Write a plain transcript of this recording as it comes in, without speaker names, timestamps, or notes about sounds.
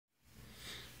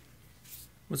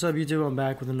What's up YouTube, I'm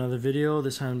back with another video.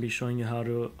 This time I'll be showing you how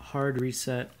to hard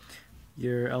reset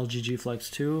your LG G Flex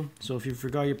 2. So if you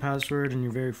forgot your password and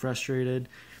you're very frustrated,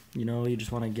 you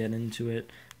just want to get into it,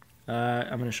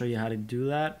 I'm going to show you how to do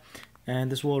that. And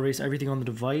this will erase everything on the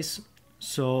device,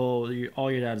 so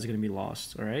all your data is going to be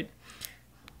lost, alright?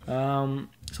 So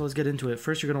let's get into it.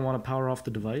 First you're going to want to power off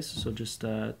the device, so just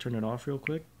turn it off real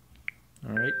quick.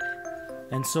 Alright,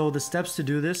 and so the steps to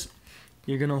do this,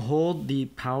 you're going to hold the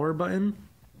power button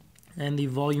and the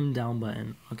volume down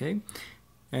button, okay,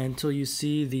 until you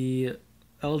see the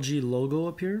LG logo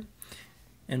appear.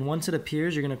 And once it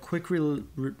appears, you're going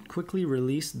to quickly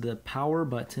release the power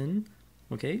button,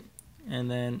 okay,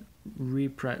 and then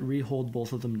re-hold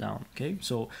both of them down, okay.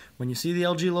 So when you see the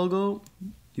LG logo,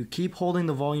 you keep holding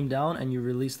the volume down and you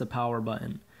release the power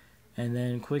button, and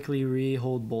then quickly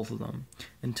re-hold both of them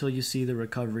until you see the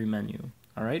recovery menu.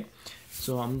 All right,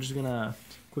 so I'm just gonna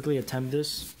quickly attempt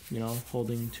this,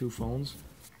 holding two phones.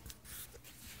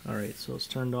 All right, so it's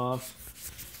turned off.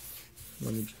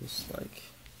 Let me just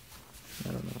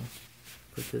I don't know,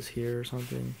 put this here or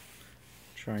something,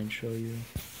 try and show you.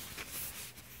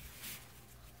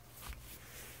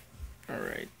 All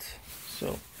right,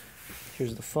 so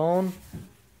here's the phone.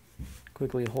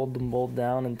 Quickly hold them both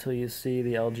down until you see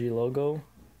the LG logo.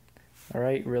 All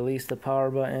right, release the power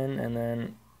button and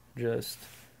then just,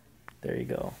 there you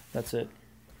go. That's it.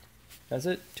 That's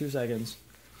it, 2 seconds.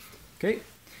 Okay,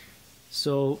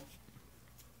 so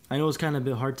I know it's kind of a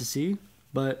bit hard to see,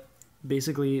 but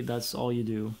basically that's all you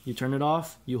do. You turn it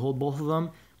off, you hold both of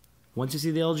them. Once you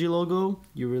see the LG logo,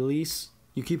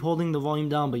 you keep holding the volume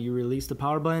down, but you release the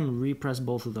power button, repress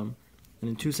both of them. And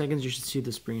in 2 seconds, you should see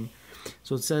the screen.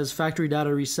 So it says factory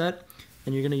data reset,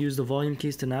 and you're gonna use the volume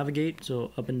keys to navigate,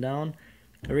 so up and down.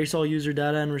 Erase all user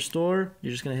data and restore.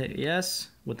 You're just gonna hit yes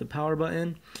with the power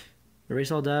button. Erase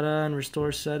all data and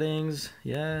restore settings.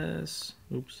 Yes.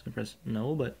 Oops, I pressed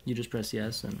no, but you just press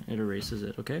yes and it erases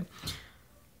it, okay?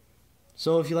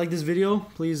 So if you like this video,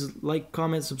 please like,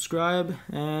 comment, subscribe,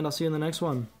 and I'll see you in the next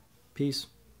one. Peace.